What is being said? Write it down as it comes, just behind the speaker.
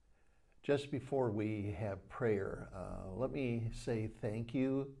Just before we have prayer, let me say thank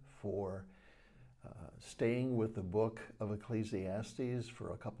you for staying with the book of Ecclesiastes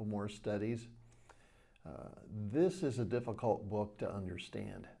for a couple more studies. This is a difficult book to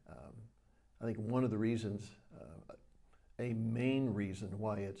understand. I think one of the reasons, a main reason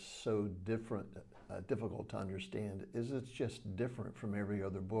why it's so difficult to understand is it's just different from every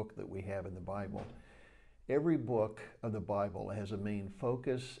other book that we have in the Bible. Every book of the Bible has a main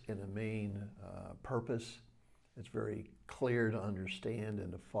focus and a main purpose. It's very clear to understand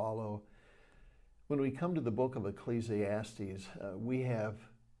and to follow. When we come to the book of Ecclesiastes, we have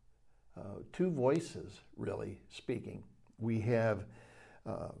two voices, really speaking. We have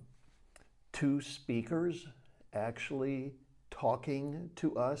two speakers actually talking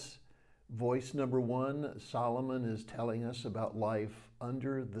to us. Voice number one, Solomon is telling us about life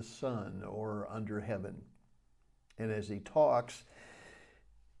under the sun or under heaven. And as he talks,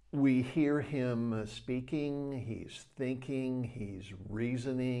 we hear him speaking, he's thinking, he's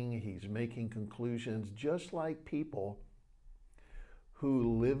reasoning, he's making conclusions, just like people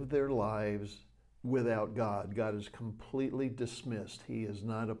who live their lives without God. God is completely dismissed. He is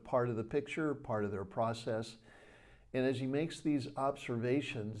not a part of the picture, part of their process. And as he makes these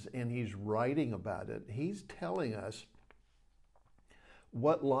observations and he's writing about it, he's telling us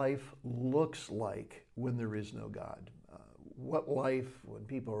what life looks like when there is no God. What life, when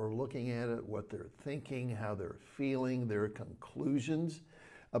people are looking at it, what they're thinking, how they're feeling, their conclusions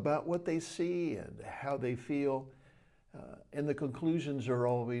about what they see and how they feel. And the conclusions are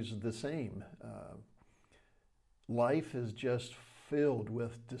always the same. Life is just filled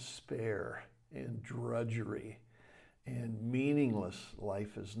with despair and drudgery and meaningless.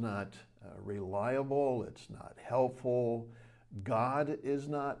 Life is not reliable. It's not helpful. God is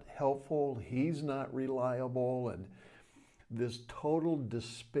not helpful. He's not reliable. And this total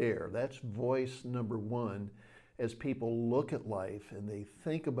despair, that's voice number one as people look at life and they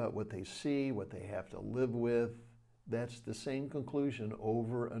think about what they see, what they have to live with. That's the same conclusion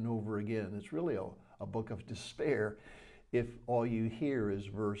over and over again. It's really a book of despair if all you hear is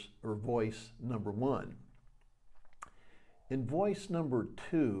voice number one. In voice number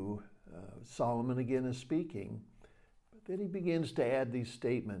two, Solomon again is speaking, but then he begins to add these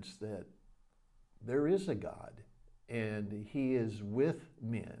statements that there is a God and he is with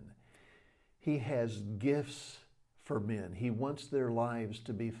men. He has gifts for men. He wants their lives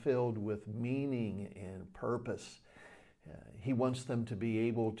to be filled with meaning and purpose. He wants them to be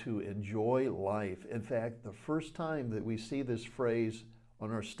able to enjoy life. In fact, the first time that we see this phrase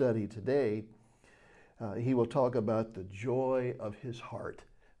on our study today, he will talk about the joy of his heart,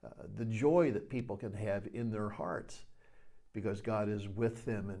 the joy that people can have in their hearts because God is with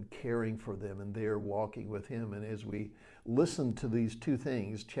them and caring for them and they're walking with him. And as we listen to these two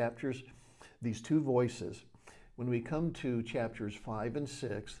things, these two voices, when we come to chapters 5 and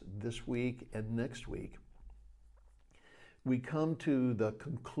 6 this week and next week, we come to the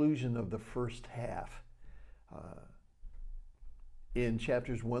conclusion of the first half. In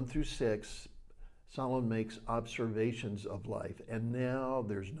chapters 1 through 6, Solomon makes observations of life, and now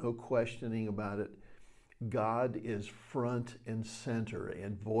there's no questioning about it. God is front and center,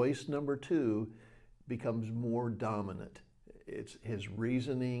 and voice number two becomes more dominant. It's his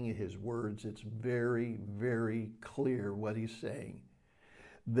reasoning, his words. It's very, very clear what he's saying.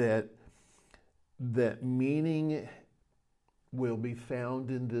 That meaning will be found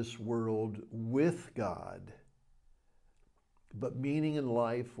in this world with God, but meaning in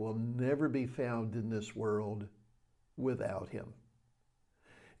life will never be found in this world without him.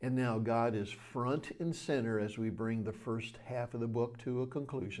 And now God is front and center as we bring the first half of the book to a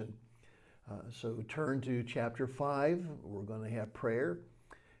conclusion. So turn to chapter 5. We're going to have prayer,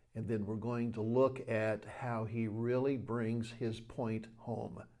 and then we're going to look at how he really brings his point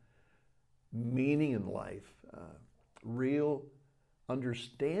home. Meaning in life, real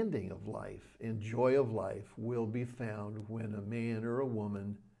understanding of life and joy of life will be found when a man or a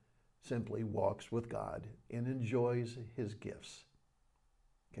woman simply walks with God and enjoys his gifts.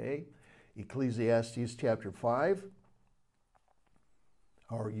 Okay, Ecclesiastes chapter 5.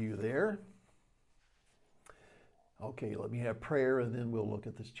 Are you there? Okay, let me have prayer and then we'll look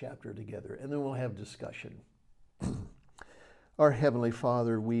at this chapter together and then we'll have discussion. Our Heavenly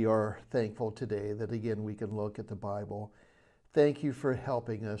Father, we are thankful today that again we can look at the Bible. Thank you for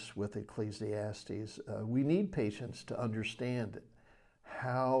helping us with Ecclesiastes. We need patience to understand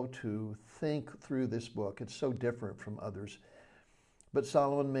how to think through this book. It's so different from others. But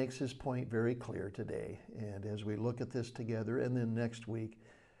Solomon makes his point very clear today. And as we look at this together, and then next week,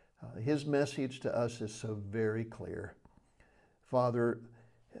 his message to us is so very clear. Father,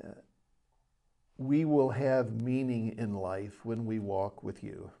 we will have meaning in life when we walk with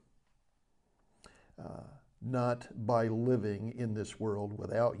you, not by living in this world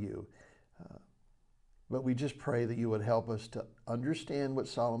without you. But we just pray that you would help us to understand what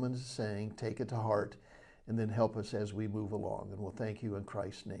Solomon is saying, take it to heart, and then help us as we move along. And we'll thank you in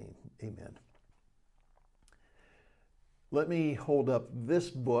Christ's name. Amen. Let me hold up this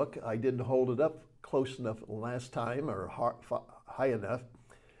book. I didn't hold it up close enough last time or high enough.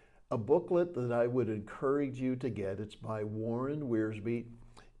 A booklet that I would encourage you to get. It's by Warren Wiersbe.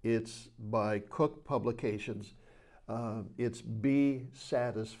 It's by Cook Publications. It's Be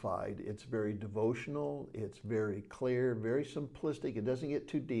Satisfied. It's very devotional. It's very clear, very simplistic. It doesn't get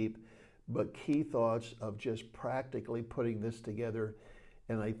too deep, but key thoughts of just practically putting this together.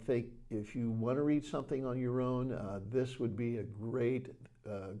 And I think if you want to read something on your own, this would be a great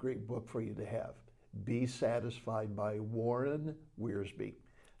book for you to have. Be Satisfied by Warren Wiersbe.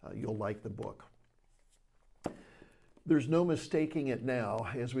 You'll like the book. There's no mistaking it now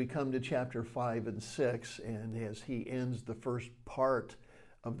as we come to chapter 5 and 6, and as he ends the first part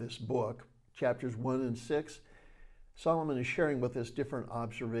of this book, chapters 1 and 6, Solomon is sharing with us different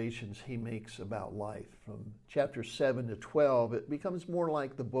observations he makes about life. From chapter 7 to 12, it becomes more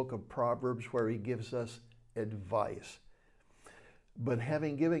like the book of Proverbs where he gives us advice. But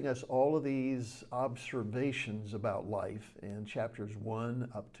having given us all of these observations about life in chapters 1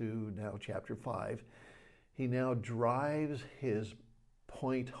 up to now chapter 5, he now drives his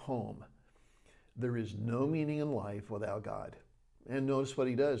point home. There is no meaning in life without God. And notice what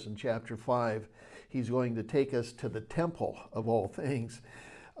he does in chapter 5. He's going to take us to the temple of all things.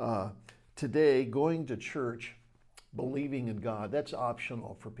 Today, going to church, believing in God, that's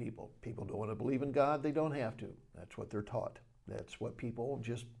optional for people. People don't want to believe in God. They don't have to. That's what they're taught. That's what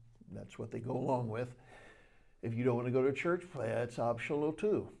that's what they go along with. If you don't want to go to church, that's optional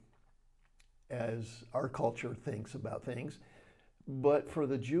too, as our culture thinks about things. But for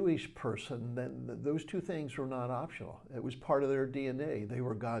the Jewish person, then those two things were not optional. It was part of their DNA. They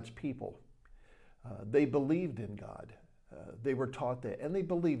were God's people. They believed in God. They were taught that, and they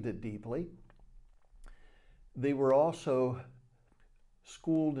believed it deeply. They were also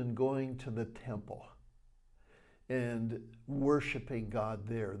schooled in going to the temple and worshiping God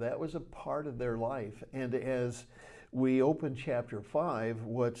there. That was a part of their life. And as we open chapter 5,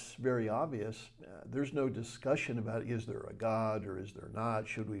 what's very obvious, there's no discussion about is there a God or is there not?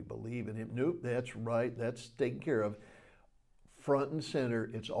 Should we believe in him? Nope, that's right. That's taken care of. Front and center,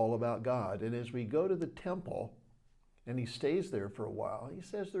 it's all about God. And as we go to the temple, and he stays there for a while, he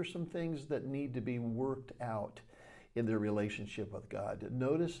says there's some things that need to be worked out in their relationship with God.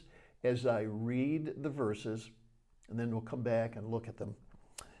 Notice as I read the verses, and then we'll come back and look at them.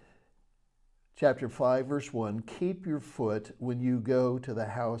 Chapter 5, verse 1, keep your foot when you go to the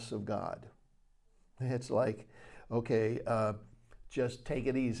house of God. It's like, okay, just take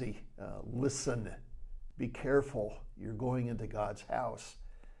it easy. Listen. Be careful. You're going into God's house.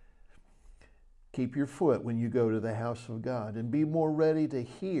 Keep your foot when you go to the house of God, and be more ready to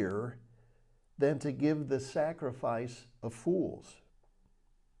hear than to give the sacrifice of fools.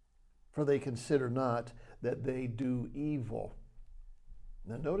 For they consider not that they do evil.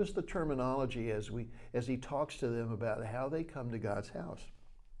 Now notice the terminology as he talks to them about how they come to God's house.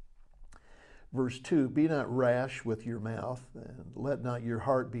 Verse 2, be not rash with your mouth, and let not your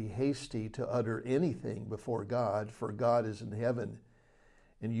heart be hasty to utter anything before God, for God is in heaven,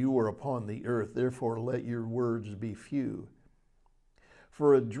 and you are upon the earth. Therefore let your words be few.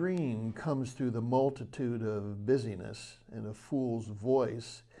 For a dream comes through the multitude of busyness, and a fool's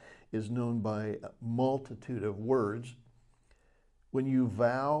voice is known by a multitude of words. When you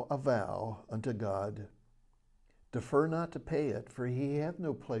vow a vow unto God, defer not to pay it, for he hath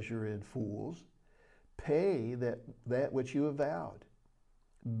no pleasure in fools. Pay that which you have vowed.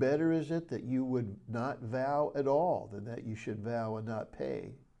 Better is it that you would not vow at all than that you should vow and not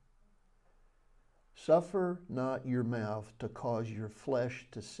pay. Suffer not your mouth to cause your flesh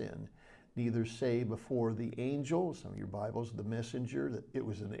to sin. Neither say before the angel, some of your Bibles, the messenger, that it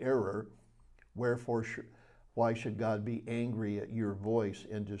was an error. Wherefore, why should God be angry at your voice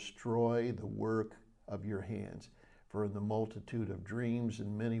and destroy the work of your hands? For in the multitude of dreams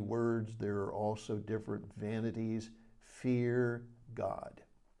and many words, there are also different vanities. Fear God.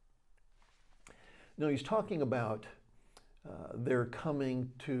 Now he's talking about their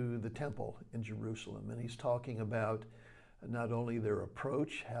coming to the temple in Jerusalem, and he's talking about not only their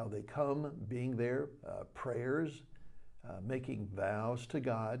approach, how they come, being there, prayers, making vows to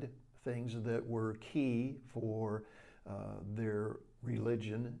God, things that were key for their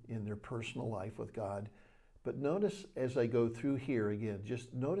religion in their personal life with God, But notice as I go through here again,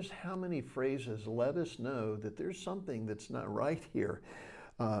 just notice how many phrases let us know that there's something that's not right here.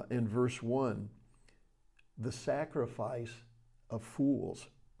 In verse 1, the sacrifice of fools,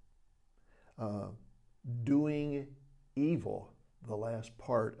 doing evil, the last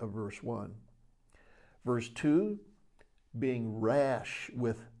part of verse 1. Verse 2, being rash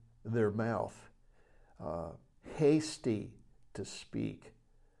with their mouth, hasty to speak.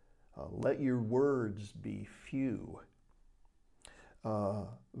 Let your words be few.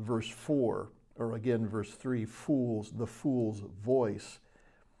 Verse 4, or again verse 3, fools, the fool's voice.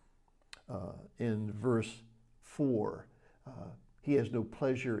 In verse 4, he has no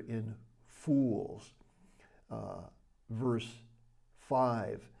pleasure in fools. Verse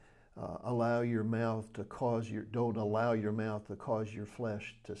 5, don't allow your mouth to cause your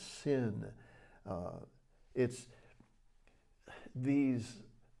flesh to sin. It's these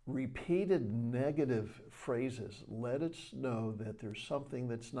repeated negative phrases let us know that there's something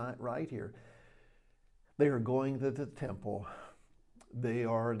that's not right here. They are going to the temple. They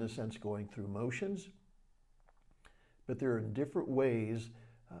are, in a sense, going through motions, but there are in different ways.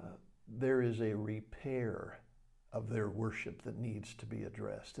 There is a repair of their worship that needs to be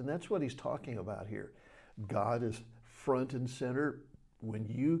addressed. And that's what he's talking about here. God is front and center. When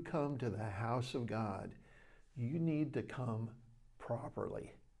you come to the house of God, you need to come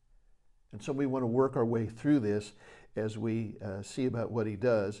properly. And so we want to work our way through this as we see about what he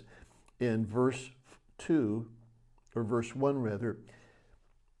does. In verse 2, or verse 1 rather,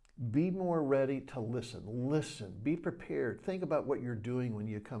 be more ready to listen. Listen, be prepared. Think about what you're doing when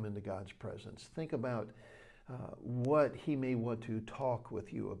you come into God's presence. Think about what he may want to talk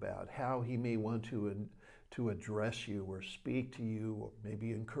with you about, how he may want to address you or speak to you, or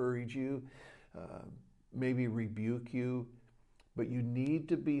maybe encourage you, maybe rebuke you. But you need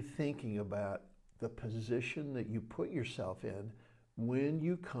to be thinking about the position that you put yourself in when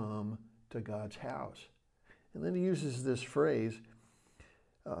you come to God's house. And then he uses this phrase,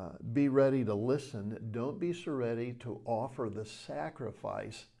 be ready to listen. Don't be so ready to offer the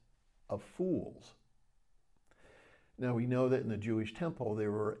sacrifice of fools. Now we know that in the Jewish temple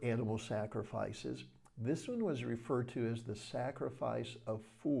there were animal sacrifices. This one was referred to as the sacrifice of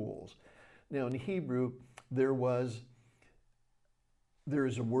fools. Now in Hebrew there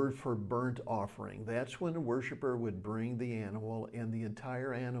is a word for burnt offering. That's when a worshiper would bring the animal and the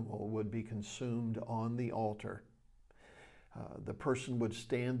entire animal would be consumed on the altar. The person would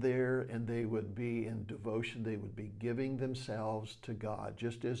stand there and they would be in devotion. They would be giving themselves to God.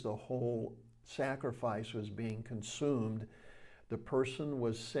 Just as the whole sacrifice was being consumed, the person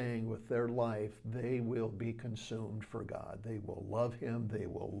was saying with their life, they will be consumed for God. They will love him. They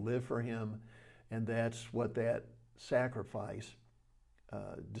will live for him. And that's what that sacrifice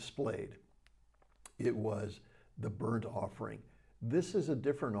displayed. It was the burnt offering. This is a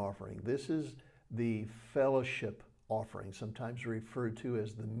different offering. This is the fellowship offering, sometimes referred to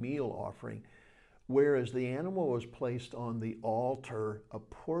as the meal offering. Whereas the animal was placed on the altar, a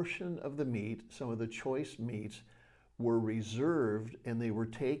portion of the meat, some of the choice meats, were reserved and they were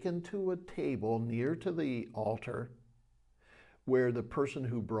taken to a table near to the altar where the person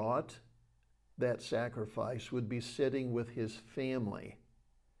who brought that sacrifice would be sitting with his family,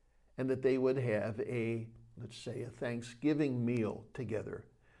 and that they would have let's say, a Thanksgiving meal together.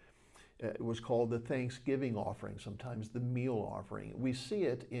 It was called the Thanksgiving offering, sometimes the meal offering. We see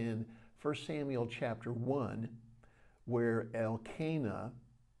it in 1 Samuel chapter 1, where Elkanah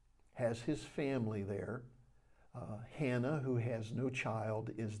has his family there. Hannah, who has no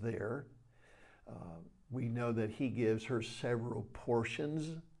child, is there. We know that he gives her several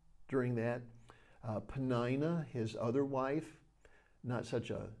portions during that. Peninnah, his other wife, not such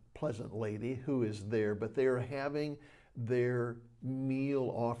a pleasant lady, who is there, but they are having their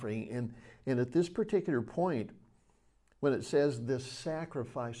meal offering. And at this particular point, when it says this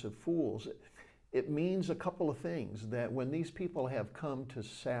sacrifice of fools, it means a couple of things. That when these people have come to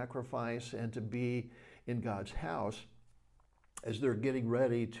sacrifice and to be in God's house, as they're getting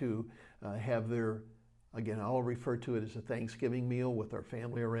ready to have their, again, I'll refer to it as a Thanksgiving meal with our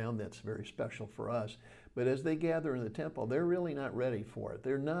family around. That's very special for us. But as they gather in the temple, they're really not ready for it.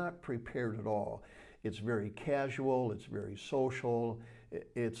 They're not prepared at all. It's very casual. It's very social.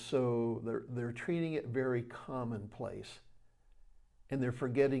 They're treating it very commonplace. And they're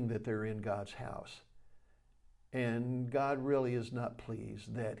forgetting that they're in God's house. And God really is not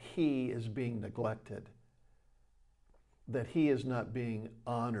pleased that he is being neglected, that he is not being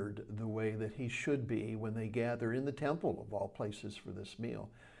honored the way that he should be when they gather in the temple of all places for this meal.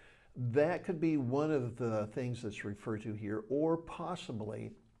 That could be one of the things that's referred to here, or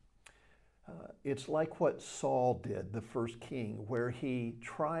possibly It's like what Saul did, the first king, where he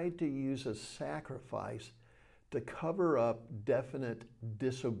tried to use a sacrifice to cover up definite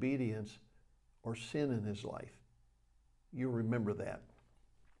disobedience or sin in his life. You'll remember that.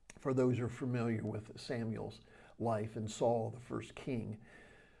 For those who are familiar with Samuel's life and Saul, the first king.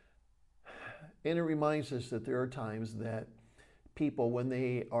 And it reminds us that there are times that people, when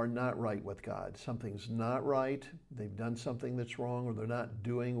they are not right with God, something's not right, they've done something that's wrong, or they're not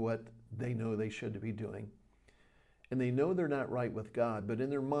doing what they know they should be doing. And they know they're not right with God, but in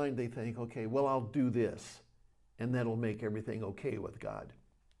their mind they think, okay, well, I'll do this, and that'll make everything okay with God.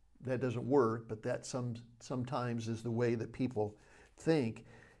 That doesn't work, but that sometimes is the way that people think.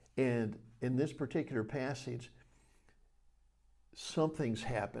 And in this particular passage, something's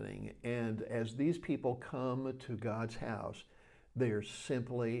happening. And as these people come to God's house, they are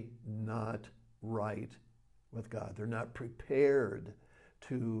simply not right with God. They're not prepared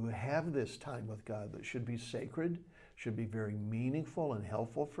to have this time with God that should be sacred, should be very meaningful and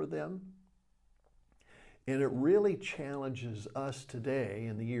helpful for them. And it really challenges us today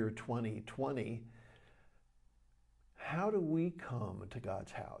in the year 2020. How do we come to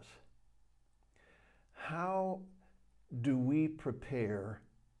God's house? How do we prepare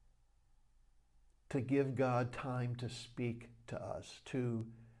to give God time to speak to us, to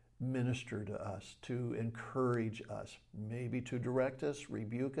minister to us, to encourage us, maybe to direct us,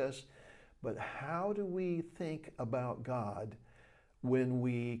 rebuke us? But how do we think about God when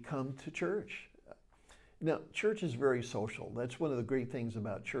we come to church? Now, church is very social. That's one of the great things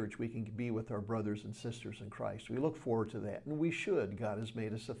about church. We can be with our brothers and sisters in Christ. We look forward to that, and we should. God has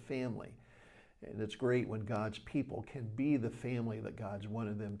made us a family. And it's great when God's people can be the family that God's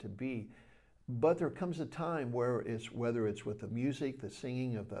wanted them to be. But there comes a time where whether it's with the music, the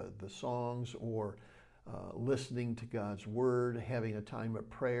singing of the songs, or listening to God's word, having a time of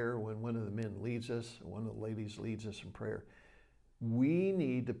prayer when one of the men leads us, one of the ladies leads us in prayer, we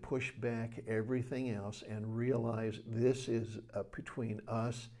need to push back everything else and realize this is between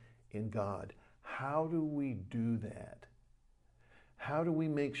us and God. How do we do that? How do we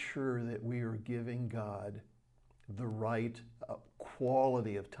make sure that we are giving God the right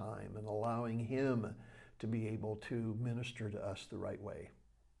quality of time and allowing Him to be able to minister to us the right way?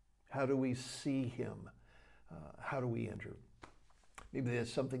 How do we see Him? How do we enter? Maybe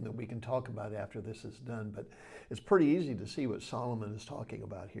that's something that we can talk about after this is done, but it's pretty easy to see what Solomon is talking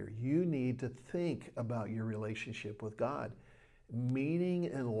about here. You need to think about your relationship with God. Meaning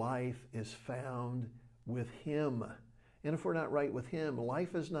in life is found with Him. And if we're not right with Him,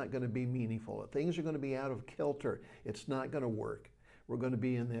 life is not going to be meaningful. Things are going to be out of kilter. It's not going to work. We're going to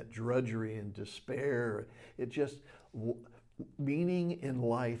be in that drudgery and despair. Meaning in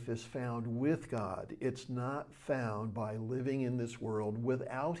life is found with God. It's not found by living in this world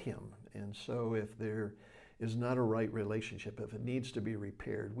without Him. And so if there is not a right relationship, if it needs to be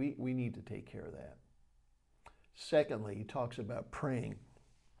repaired, we need to take care of that. Secondly, he talks about praying.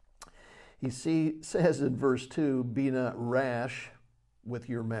 He says in verse 2, be not rash with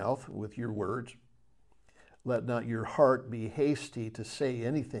your mouth, with your words. Let not your heart be hasty to say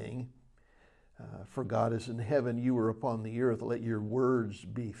anything. For God is in heaven, you are upon the earth. Let your words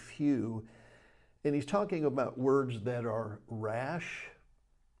be few. And he's talking about words that are rash,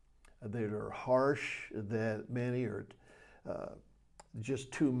 that are harsh, that many are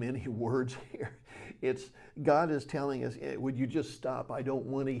just too many words here. God is telling us, would you just stop? I don't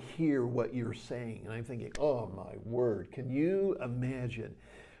want to hear what you're saying. And I'm thinking, oh my word, can you imagine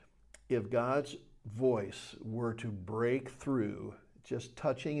if God's voice were to break through, just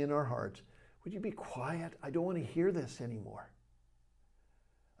touching in our hearts? Would you be quiet? I don't want to hear this anymore.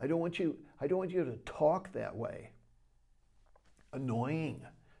 I don't want you to talk that way. Annoying,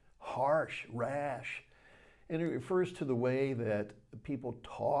 harsh, rash. And it refers to the way that people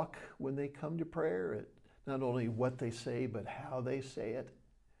talk when they come to prayer. Not only what they say, but how they say it.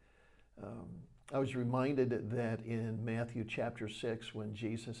 I was reminded that in Matthew chapter 6, when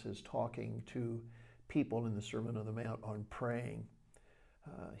Jesus is talking to people in the Sermon on the Mount on praying,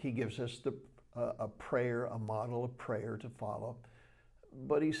 he gives us a prayer, a model of prayer to follow.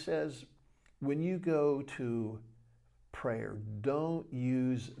 But he says, when you go to prayer, don't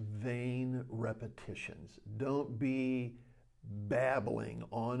use vain repetitions. Don't be babbling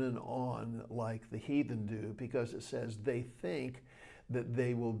on and on like the heathen do, because it says they think that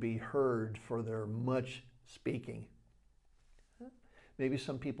they will be heard for their much speaking. Maybe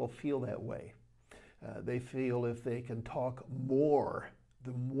some people feel that way. They feel if they can talk more,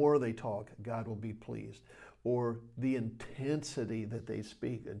 the more they talk, God will be pleased. Or the intensity that they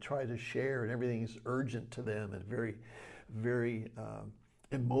speak and try to share, and everything is urgent to them and very, very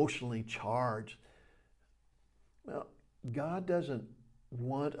emotionally charged. Well, God doesn't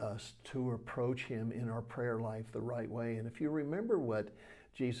want us to approach him in our prayer life the right way. And if you remember what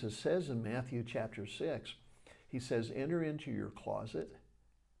Jesus says in Matthew chapter 6, he says, enter into your closet,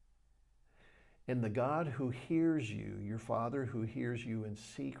 and the God who hears you, your Father who hears you in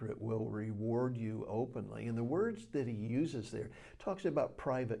secret, will reward you openly. And the words that he uses there talks about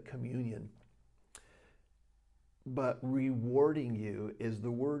private communion. But rewarding you is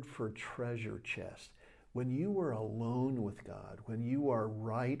the word for treasure chest. When you are alone with God, when you are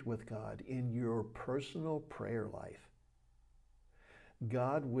right with God in your personal prayer life,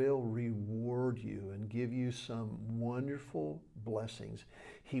 God will reward you and give you some wonderful blessings.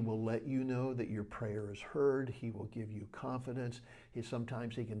 He will let you know that your prayer is heard. He will give you confidence.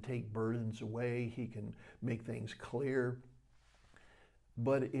 Sometimes he can take burdens away. He can make things clear.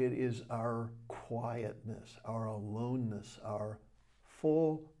 But it is our quietness, our aloneness, our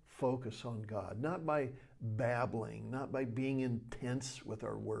full focus on God, not by babbling, not by being intense with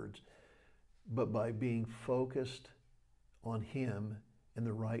our words, but by being focused on him in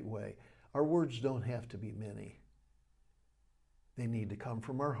the right way. Our words don't have to be many. They need to come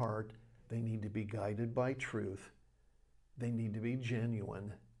from our heart. They need to be guided by truth. They need to be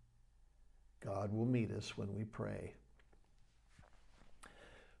genuine. God will meet us when we pray.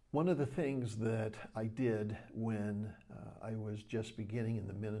 One of the things that I did when I was just beginning in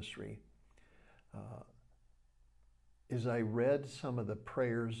the ministry is I read some of the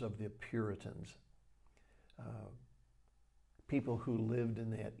prayers of the Puritans, people who lived in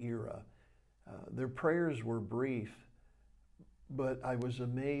that era. Their prayers were brief, but I was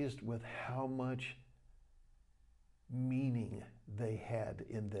amazed with how much meaning they had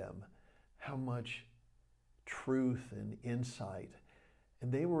in them, how much truth and insight.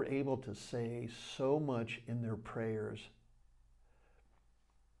 And they were able to say so much in their prayers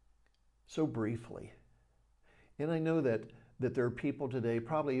so briefly. And I know that there are people today,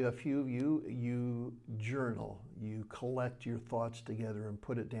 probably a few of you journal, you collect your thoughts together and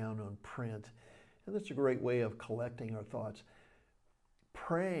put it down on print. And that's a great way of collecting our thoughts.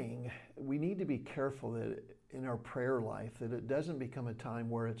 Praying, we need to be careful that in our prayer life that it doesn't become a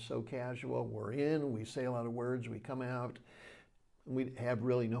time where it's so casual. We're in, we say a lot of words, we come out, we have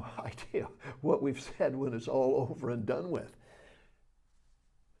really no idea what we've said when it's all over and done with.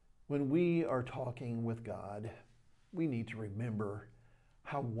 When we are talking with God, we need to remember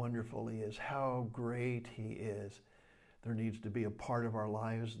how wonderful he is, how great he is. There needs to be a part of our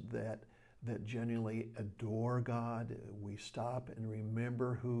lives that genuinely adore God. We stop and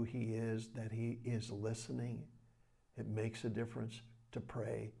remember who he is, that he is listening. It makes a difference to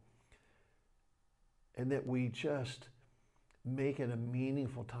pray. And that we just make it a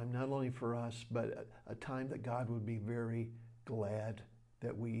meaningful time, not only for us, but a time that God would be very glad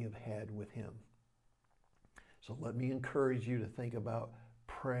that we have had with him. So let me encourage you to think about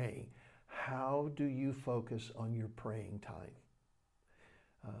praying. How do you focus on your praying time?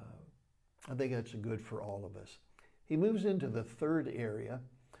 I think that's good for all of us. He moves into the third area,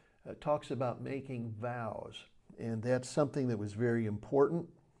 talks about making vows, and that's something that was very important.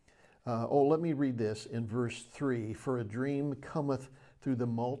 Let me read this in verse 3. For a dream cometh through the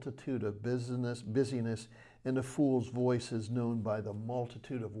multitude of busyness, and a fool's voice is known by the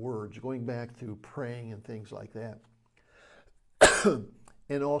multitude of words, going back through praying and things like that.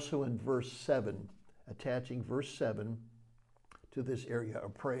 And also in verse 7, attaching verse 7 to this area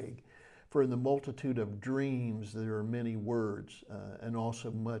of praying. For in the multitude of dreams there are many words, and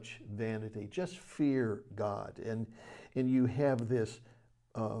also much vanity. Just fear God. And you have this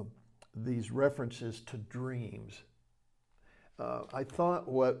these references to dreams. I thought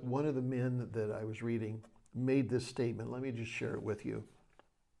what one of the men that I was reading made this statement. Let me just share it with you.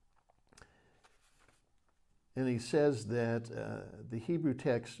 And he says that the Hebrew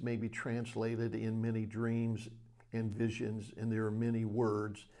text may be translated in many dreams and visions, and there are many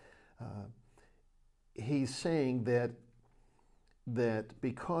words. He's saying that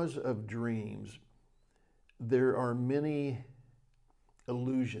because of dreams, there are many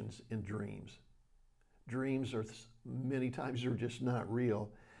illusions in dreams. Dreams are many times are just not real.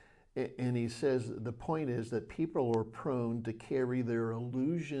 And he says the point is that people are prone to carry their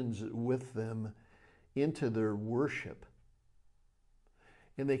illusions with them into their worship.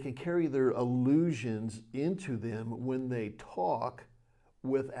 And they can carry their illusions into them when they talk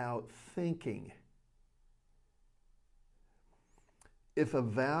without thinking. If a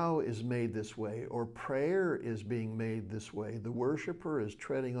vow is made this way, or prayer is being made this way, the worshiper is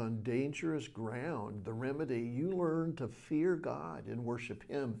treading on dangerous ground. The remedy, you learn to fear God and worship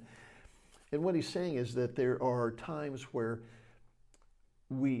him. And what he's saying is that there are times where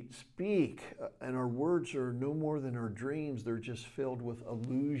we speak, and our words are no more than our dreams. They're just filled with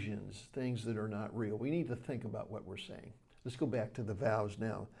illusions, things that are not real. We need to think about what we're saying. Let's go back to the vows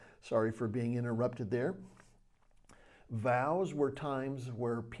now. Sorry for being interrupted there. Vows were times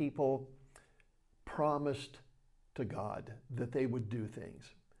where people promised to God that they would do things.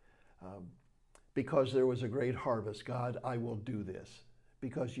 Because there was a great harvest, God, I will do this.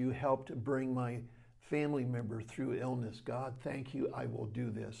 Because you helped bring my family member through illness, God, thank you, I will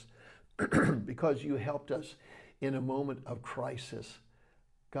do this. Because you helped us in a moment of crisis,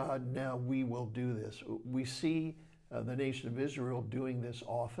 God, now we will do this. We see the nation of Israel doing this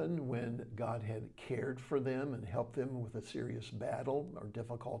often when God had cared for them and helped them with a serious battle or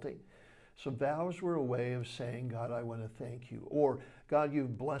difficulty. So vows were a way of saying, God, I want to thank you. Or, God,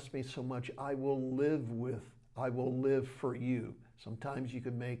 you've blessed me so much, I will live for you. Sometimes you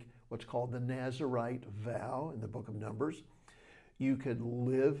could make what's called the Nazirite vow in the book of Numbers. You could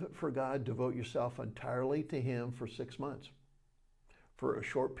live for God, devote yourself entirely to Him for 6 months, for a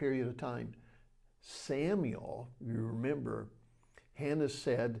short period of time. Samuel, you remember, Hannah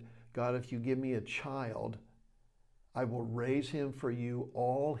said, God, if you give me a child, I will raise him for you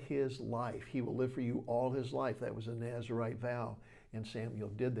all his life. He will live for you all his life. That was a Nazirite vow, and Samuel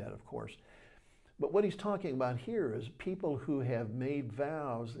did that, of course. But what he's talking about here is people who have made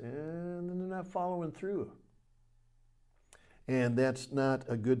vows and they're not following through. And that's not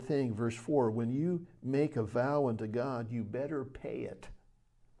a good thing. Verse 4, when you make a vow unto God, you better pay it.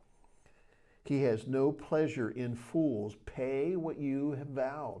 He has no pleasure in fools. Pay what you have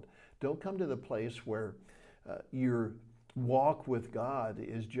vowed. Don't come to the place where your walk with God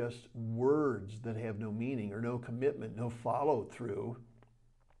is just words that have no meaning or no commitment, no follow through.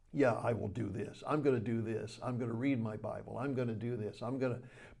 Yeah, I will do this. I'm going to do this. I'm going to read my Bible. I'm going to do this. God, I'm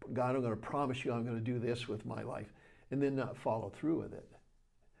going to promise you I'm going to do this with my life, and then not follow through with it.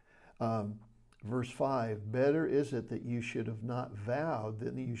 Verse 5, better is it that you should have not vowed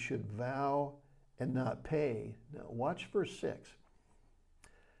than you should vow and not pay. Now watch verse 6.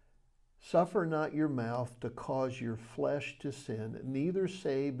 Suffer not your mouth to cause your flesh to sin, neither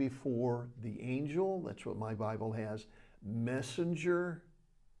say before the angel, that's what my Bible has, messenger.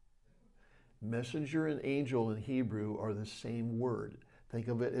 Messenger and angel in Hebrew are the same word. Think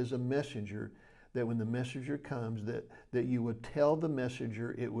of it as a messenger, that when the messenger comes, that you would tell the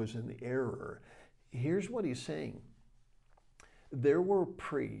messenger it was an error. Here's what he's saying. There were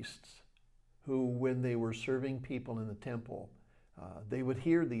priests who, when they were serving people in the temple, they would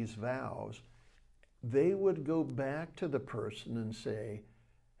hear these vows. They would go back to the person and say,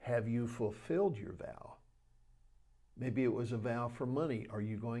 have you fulfilled your vow? Maybe it was a vow for money. Are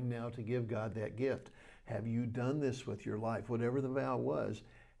you going now to give God that gift? Have you done this with your life? Whatever the vow was,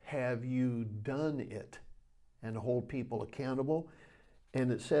 have you done it? And hold people accountable.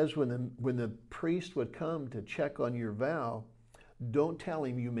 And it says when the priest would come to check on your vow, don't tell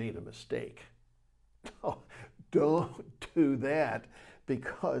him you made a mistake. Don't do that,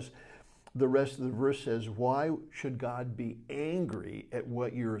 because the rest of the verse says, why should God be angry at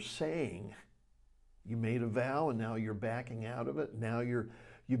what you're saying? You made a vow and now you're backing out of it. Now you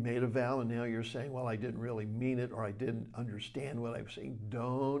made a vow and now you're saying, well, I didn't really mean it, or I didn't understand what I was saying.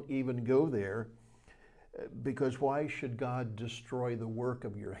 Don't even go there, because why should God destroy the work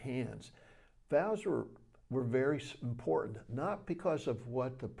of your hands? Vows were very important, not because of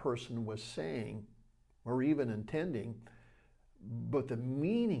what the person was saying or even intending, but the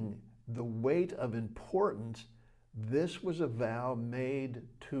meaning, the weight of importance. This was a vow made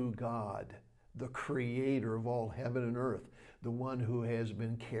to God, the creator of all heaven and earth, the one who has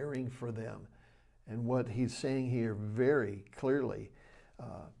been caring for them. And what he's saying here very clearly,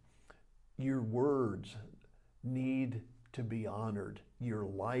 your words need to be honored. Your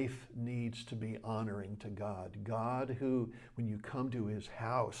life needs to be honoring to God. God who, when you come to his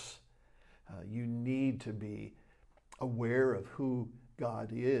house, you need to be aware of who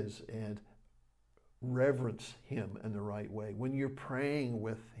God is and reverence him in the right way. When you're praying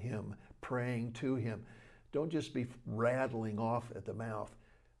with him, praying to him, don't just be rattling off at the mouth.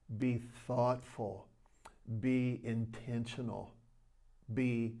 Be thoughtful. Be intentional.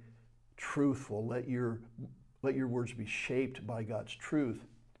 Be truthful. Let your words be shaped by God's truth.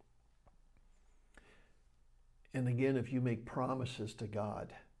 And again, if you make promises to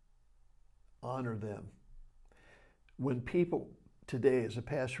God, honor them. When people today, as a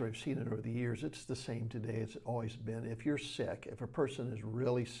pastor, I've seen it over the years, it's the same today as it's always been. If you're sick, if a person is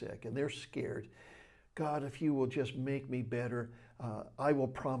really sick and they're scared, God, if you will just make me better, I will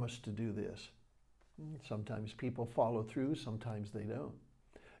promise to do this. Sometimes people follow through, sometimes they don't.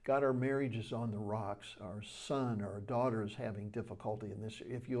 God, our marriage is on the rocks. Our son or our daughter is having difficulty in this.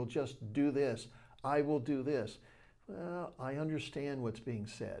 If you'll just do this, I will do this. Well, I understand what's being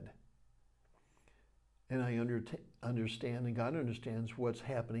said. And I understand, and God understands what's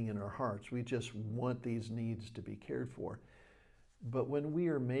happening in our hearts. We just want these needs to be cared for. But when we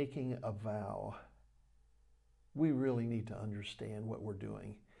are making a vow, we really need to understand what we're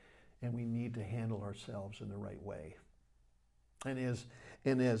doing, and we need to handle ourselves in the right way. And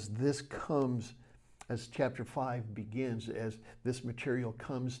as this comes, as chapter 5 begins, as this material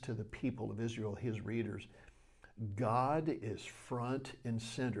comes to the people of Israel, his readers, God is front and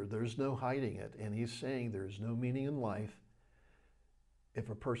center. There's no hiding it. And he's saying there's no meaning in life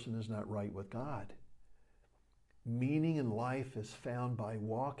if a person is not right with God. Meaning in life is found by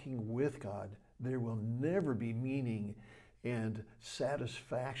walking with God. There will never be meaning and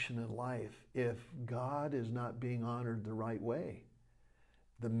satisfaction in life if God is not being honored the right way.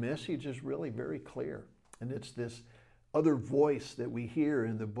 The message is really very clear. And it's this other voice that we hear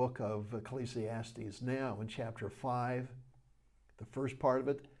in the book of Ecclesiastes now in chapter 5, the first part of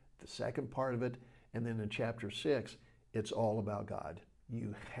it, the second part of it, and then in chapter 6, it's all about God.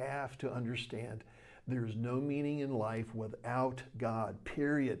 You have to understand there's no meaning in life without God,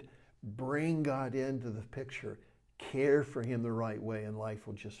 period. Bring God into the picture. Care for him the right way, and life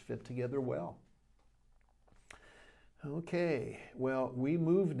will just fit together well. Okay, well, we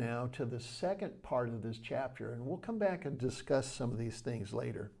move now to the second part of this chapter, and we'll come back and discuss some of these things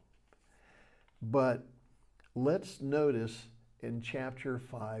later. But let's notice in chapter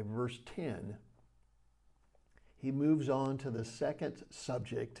 5, verse 10, he moves on to the second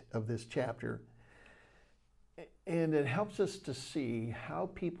subject of this chapter, and it helps us to see how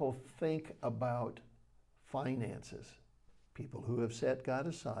people think about finances. People who have set God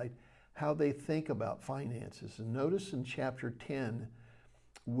aside, how they think about finances. And notice in chapter 10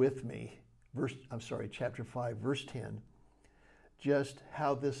 with me, chapter 5, verse 10, just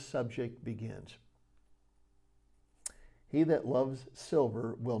how this subject begins. He that loves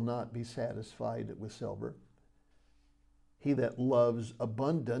silver will not be satisfied with silver. He that loves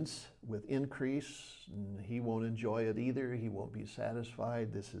abundance with increase, he won't enjoy it either. He won't be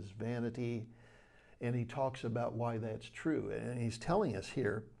satisfied. This is vanity. And he talks about why that's true. And he's telling us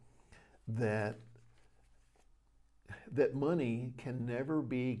here that money can never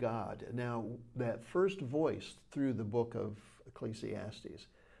be God. Now, that first voice through the book of Ecclesiastes,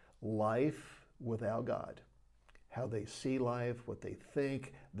 life without God, how they see life, what they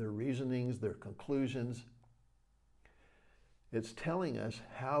think, their reasonings, their conclusions. It's telling us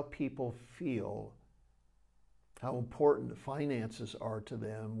how people feel, how important finances are to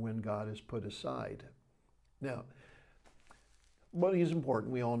them when God is put aside. Now, money is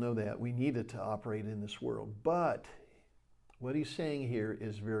important. We all know that. We need it to operate in this world. But what he's saying here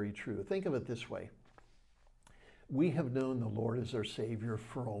is very true. Think of it this way. We have known the Lord as our Savior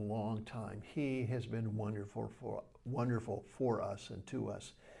for a long time. He has been wonderful for us and to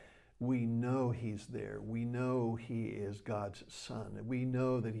us. We know he's there. We know he is God's Son. We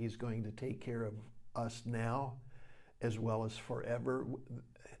know that he's going to take care of us now as well as forever.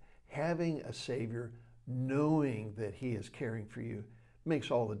 Having a Savior, knowing that he is caring for you,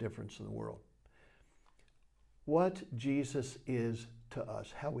 makes all the difference in the world. What Jesus is to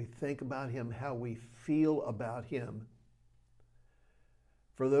us, how we think about him, how we feel about him.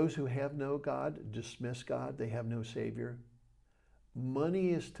 For those who have no God, dismiss God, they have no Savior.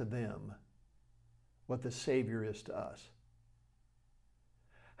 Money is to them what the Savior is to us.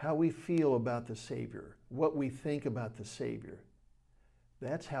 How we feel about the Savior, what we think about the Savior,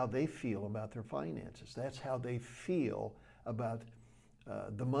 that's how they feel about their finances. That's how they feel about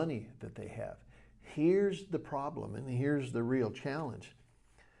the money that they have. Here's the problem, and here's the real challenge.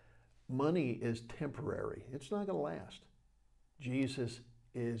 Money is temporary. It's not going to last. Jesus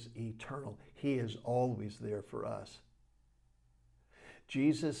is eternal. He is always there for us.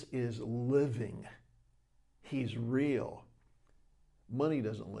 Jesus is living. He's real. Money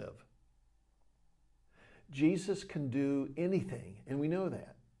doesn't live. Jesus can do anything, and we know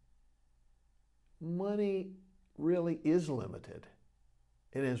that. Money really is limited.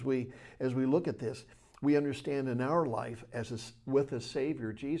 And as we look at this, we understand in our life with a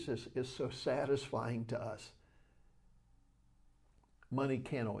Savior, Jesus is so satisfying to us. Money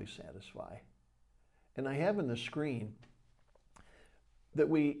can't always satisfy. And I have in the screen that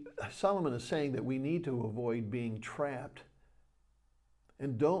Solomon is saying that we need to avoid being trapped.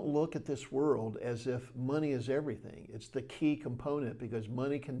 And don't look at this world as if money is everything. It's the key component because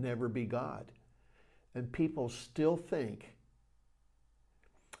money can never be God. And people still think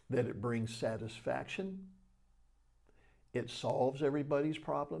that it brings satisfaction, It solves everybody's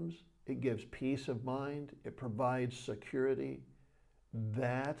problems. It gives peace of mind. It provides security.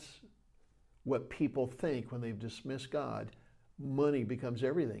 That's what people think when they've dismissed God. Money becomes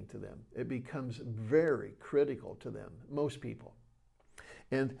everything to them. It becomes very critical to them, most people.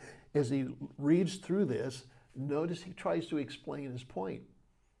 And as he reads through this, notice he tries to explain his point.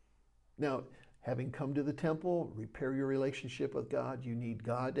 Now, having come to the temple, repair your relationship with God. You need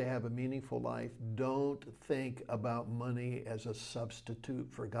God to have a meaningful life. Don't think about money as a substitute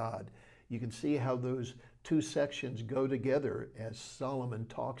for God. You can see how those two sections go together as Solomon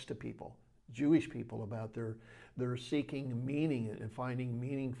talks to people, Jewish people, about their seeking meaning and finding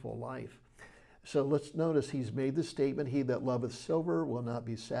meaningful life. So let's notice he's made the statement, he that loveth silver will not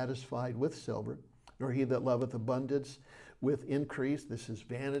be satisfied with silver, nor he that loveth abundance with increase. This is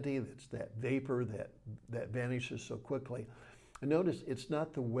vanity. That's that vapor that vanishes so quickly. And notice it's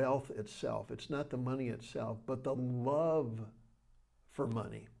not the wealth itself. It's not the money itself, but the love for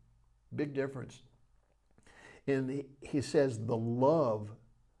money. Big difference. And he says the love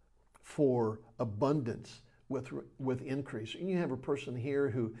for abundance with increase. And you have a person here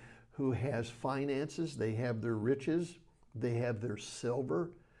who has finances. They have their riches. They have their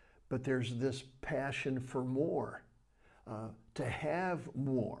silver. But there's this passion for more. To have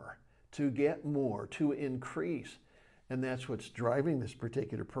more, to get more, to increase. And that's what's driving this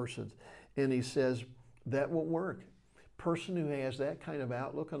particular person. And he says that won't work. Person who has that kind of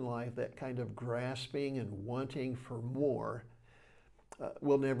outlook on life, that kind of grasping and wanting for more,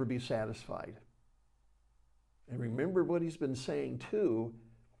 will never be satisfied. And remember what he's been saying too,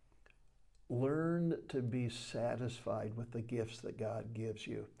 learn to be satisfied with the gifts that God gives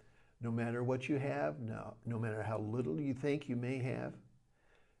you. No matter what you have, no matter how little you think you may have,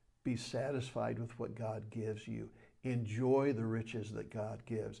 be satisfied with what God gives you. Enjoy the riches that God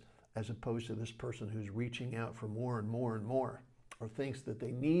gives, as opposed to this person who's reaching out for more and more and more, or thinks that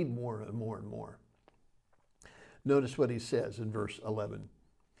they need more and more and more. Notice what he says in verse 11.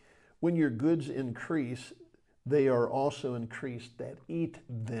 When your goods increase, they are also increased that eat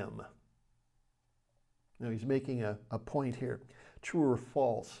them. Now he's making a point here. True or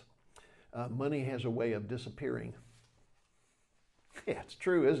false? Money has a way of disappearing. Yeah, it's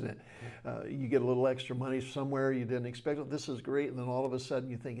true, isn't it? You get a little extra money somewhere you didn't expect it. This is great, and then all of a sudden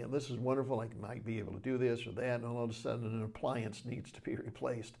you think, this is wonderful, I might be able to do this or that, and all of a sudden an appliance needs to be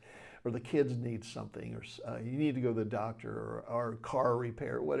replaced, or the kids need something, or you need to go to the doctor, or car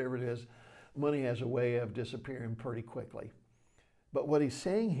repair, whatever it is. Money has a way of disappearing pretty quickly. But what he's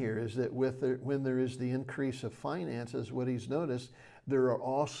saying here is that when there is the increase of finances, what he's noticed,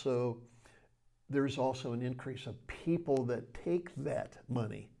 there's also an increase of people that take that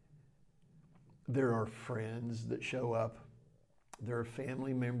money. There are friends that show up. There are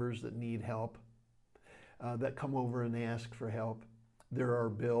family members that need help, that come over and ask for help. There are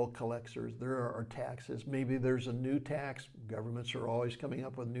bill collectors. There are taxes. Maybe there's a new tax. Governments are always coming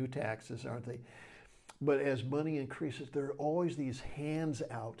up with new taxes, aren't they? But as money increases, there are always these hands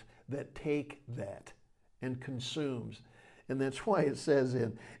out that take that and consumes. And that's why it says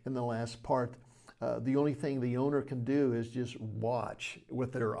in the last part, the only thing the owner can do is just watch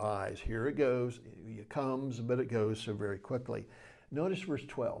with their eyes. Here it goes. It comes, but it goes so very quickly. Notice verse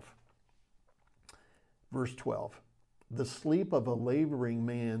 12. Verse 12. The sleep of a laboring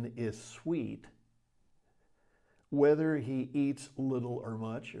man is sweet, whether he eats little or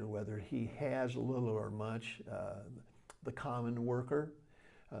much, or whether he has little or much. The common worker,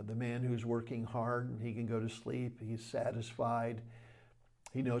 the man who's working hard, he can go to sleep. He's satisfied.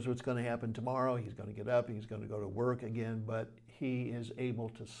 He knows what's going to happen tomorrow. He's going to get up. He's going to go to work again, but he is able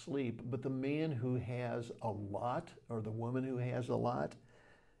to sleep. But the man who has a lot, or the woman who has a lot,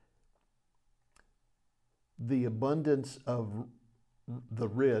 the abundance of the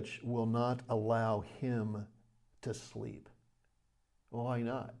rich will not allow him to sleep. Why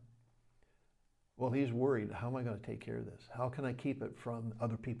not? Well, he's worried, how am I going to take care of this? How can I keep it from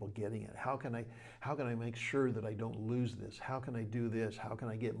other people getting it? How can I make sure that I don't lose this? How can I do this? How can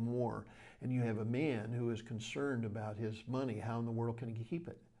I get more? And you have a man who is concerned about his money. How in the world can he keep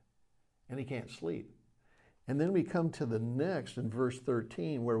it? And he can't sleep. And then we come to the next in verse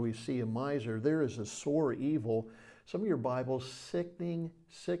 13, where we see a miser. There is a sore evil. Some of your Bibles, sickening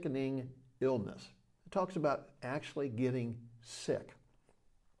illness. It talks about actually getting sick.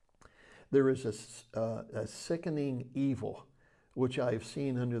 There is a sickening evil, which I have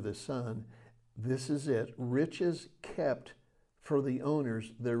seen under the sun. This is it. Riches kept for the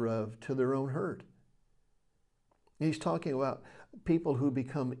owners thereof to their own hurt. He's talking about people who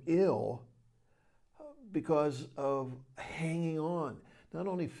become ill because of hanging on. Not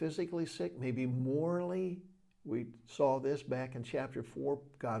only physically sick, maybe morally We saw this back in chapter 4.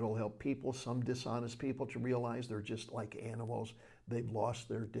 God will help people, some dishonest people, to realize they're just like animals. They've lost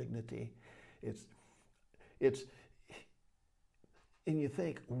their dignity. It's, and you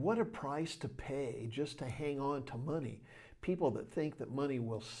think, what a price to pay just to hang on to money. People that think that money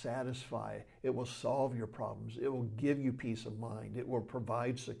will satisfy, it will solve your problems, it will give you peace of mind, it will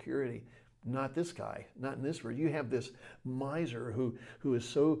provide security. Not this guy, not in this verse. You have this miser who is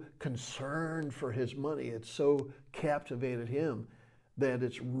so concerned for his money, it's so captivated him that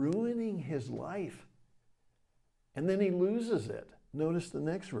it's ruining his life. And then he loses it. Notice the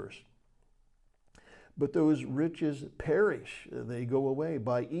next verse. But those riches perish, they go away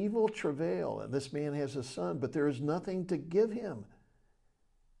by evil travail. And this man has a son, but there is nothing to give him.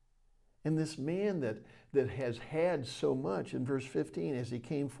 And this man that has had so much, in verse 15, as he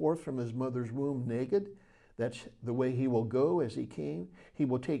came forth from his mother's womb naked, that's the way he will go as he came. He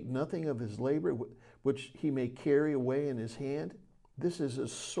will take nothing of his labor, which he may carry away in his hand. This is a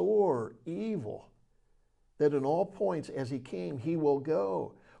sore evil, that in all points as he came, he will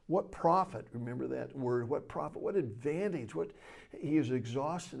go. What profit, remember that word, what profit, what advantage, he has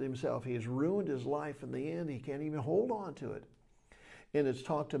exhausted himself, he has ruined his life. In the end, he can't even hold on to it. And it's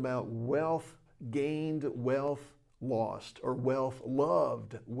talked about wealth gained, wealth lost, or wealth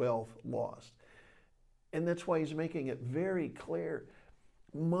loved, wealth lost. And that's why he's making it very clear.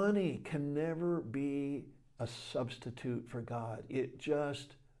 Money can never be a substitute for God. It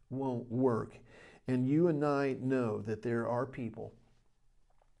just won't work. And you and I know that there are people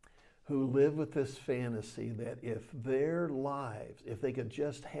who live with this fantasy that if their lives, if they could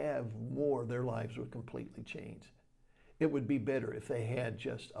just have more, their lives would completely change. It would be better if they had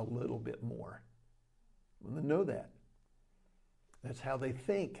just a little bit more. And they know that. That's how they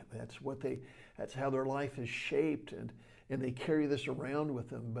think. That's how their life is shaped, and they carry this around with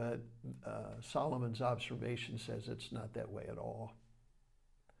them. But Solomon's observation says it's not that way at all.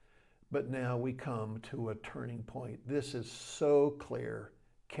 But now we come to a turning point. This is so clear.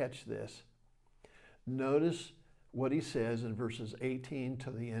 Catch this. Notice what he says in verses 18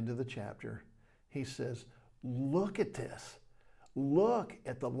 to the end of the chapter. He says, look at this. Look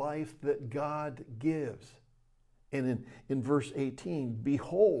at the life that God gives. And in verse 18,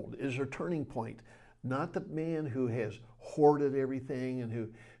 behold is your turning point. Not the man who has hoarded everything and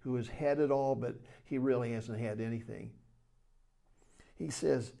who has had it all, but he really hasn't had anything. He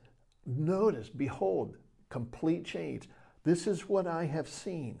says, notice, behold, complete change. This is what I have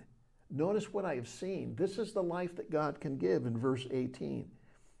seen. Notice what I have seen. This is the life that God can give in verse 18.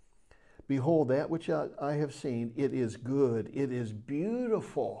 Behold, that which I have seen, it is good, it is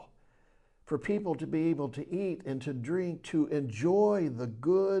beautiful for people to be able to eat and to drink, to enjoy the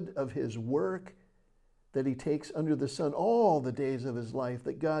good of his work that he takes under the sun all the days of his life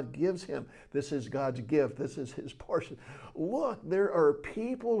that God gives him. This is God's gift. This is his portion. Look, there are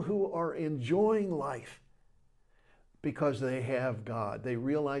people who are enjoying life because they have God. They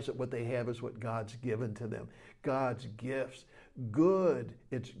realize that what they have is what God's given to them. God's gifts. Good,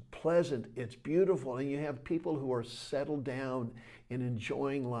 it's pleasant, it's beautiful. And you have people who are settled down and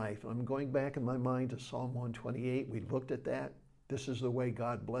enjoying life. I'm going back in my mind to Psalm 128. We looked at that. This is the way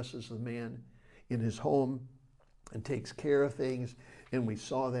God blesses the man in his home and takes care of things. And we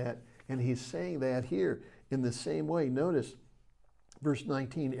saw that. And he's saying that here in the same way. Notice verse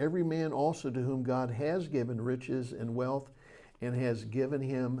 19, every man also to whom God has given riches and wealth and has given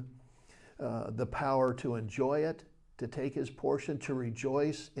him the power to enjoy it, to take his portion, to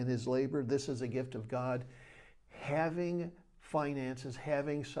rejoice in his labor. This is a gift of God. Having finances,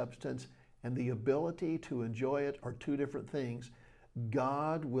 having substance, and the ability to enjoy it are two different things.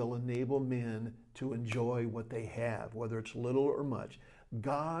 God will enable men to enjoy what they have, whether it's little or much.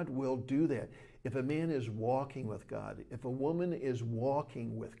 God will do that. If a man is walking with God, if a woman is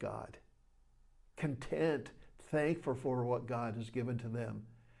walking with God, content, thankful for what God has given to them,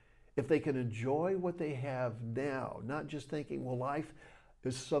 if they can enjoy what they have now, not just thinking, well, life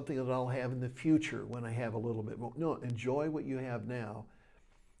is something that I'll have in the future when I have a little bit more. No, enjoy what you have now.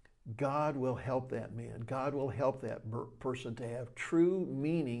 God will help that man. God will help that person to have true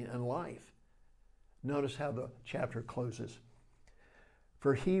meaning in life. Notice how the chapter closes.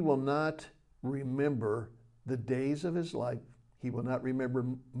 For he will not remember the days of his life. He will not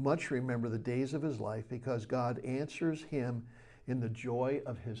remember the days of his life, because God answers him in the joy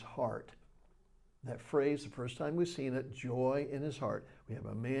of his heart. That phrase, the first time we've seen it, joy in his heart. We have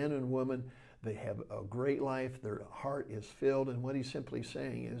a man and woman, they have a great life, their heart is filled, and what he's simply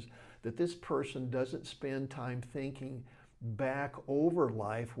saying is that this person doesn't spend time thinking back over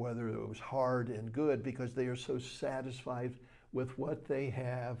life, whether it was hard and good, because they are so satisfied with what they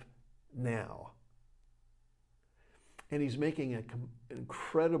have now. And he's making an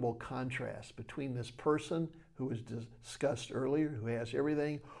incredible contrast between this person who was discussed earlier, who has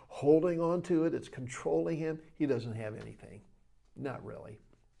everything, holding on to it, it's controlling him. He doesn't have anything. Not really.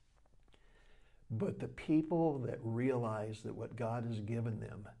 But the people that realize that what God has given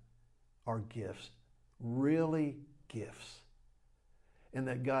them are gifts, really gifts, and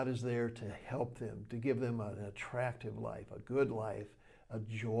that God is there to help them, to give them an attractive life, a good life, a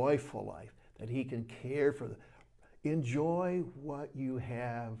joyful life, that he can care for them. Enjoy what you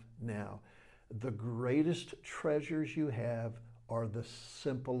have now. The greatest treasures you have are the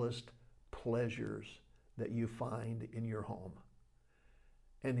simplest pleasures that you find in your home.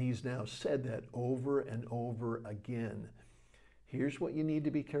 And he's now said that over and over again. Here's what you need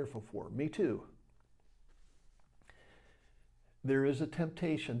to be careful for. Me too. There is a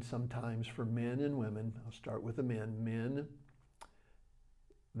temptation sometimes for men and women. I'll start with the men. Men,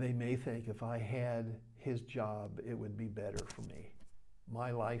 they may think, if I had his job, it would be better for me.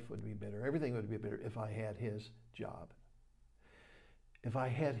 My life would be better. Everything would be better if I had his job. If I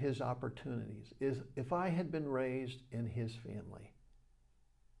had his opportunities. If I had been raised in his family,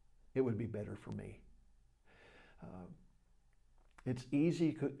 it would be better for me. It's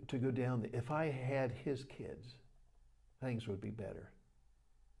easy to go down if I had his kids, things would be better.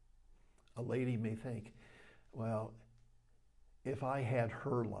 A lady may think, well, if I had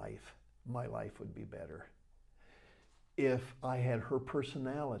her life, my life would be better. If I had her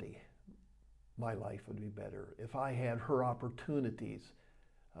personality, my life would be better. If I had her opportunities,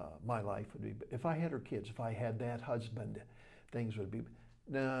 my life would be better. If I had her kids, if I had that husband, things would be better.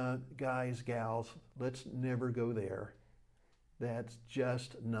 Nah, guys, gals, let's never go there. That's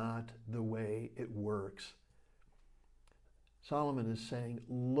just not the way it works. Solomon is saying,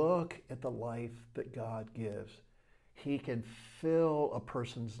 look at the life that God gives. He can fill a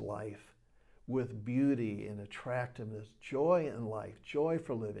person's life with beauty and attractiveness, joy in life, joy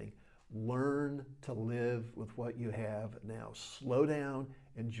for living. Learn to live with what you have now. Slow down,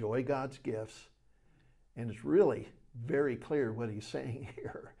 enjoy God's gifts. And it's really very clear what he's saying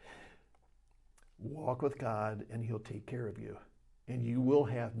here. Walk with God and he'll take care of you. And you will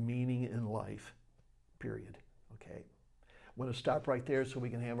have meaning in life, period. Okay? I want to stop right there so we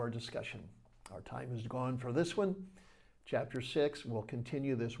can have our discussion. Our time is gone for this one. Chapter 6 will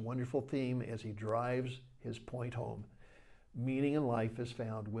continue this wonderful theme as he drives his point home. Meaning in life is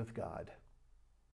found with God.